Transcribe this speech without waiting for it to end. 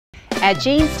At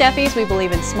Gene Steffi's, we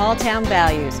believe in small town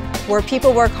values, where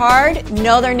people work hard,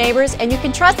 know their neighbors, and you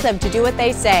can trust them to do what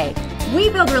they say. We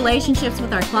build relationships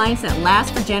with our clients that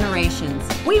last for generations.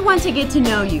 We want to get to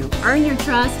know you, earn your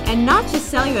trust, and not just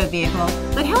sell you a vehicle,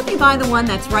 but help you buy the one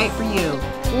that's right for you.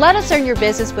 Let us earn your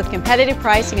business with competitive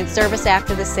pricing and service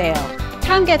after the sale.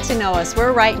 Come get to know us.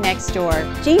 We're right next door.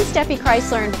 Gene Steffi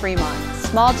Chrysler in Fremont.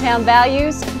 Small town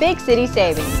values, big city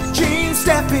savings. Gene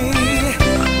Steffi.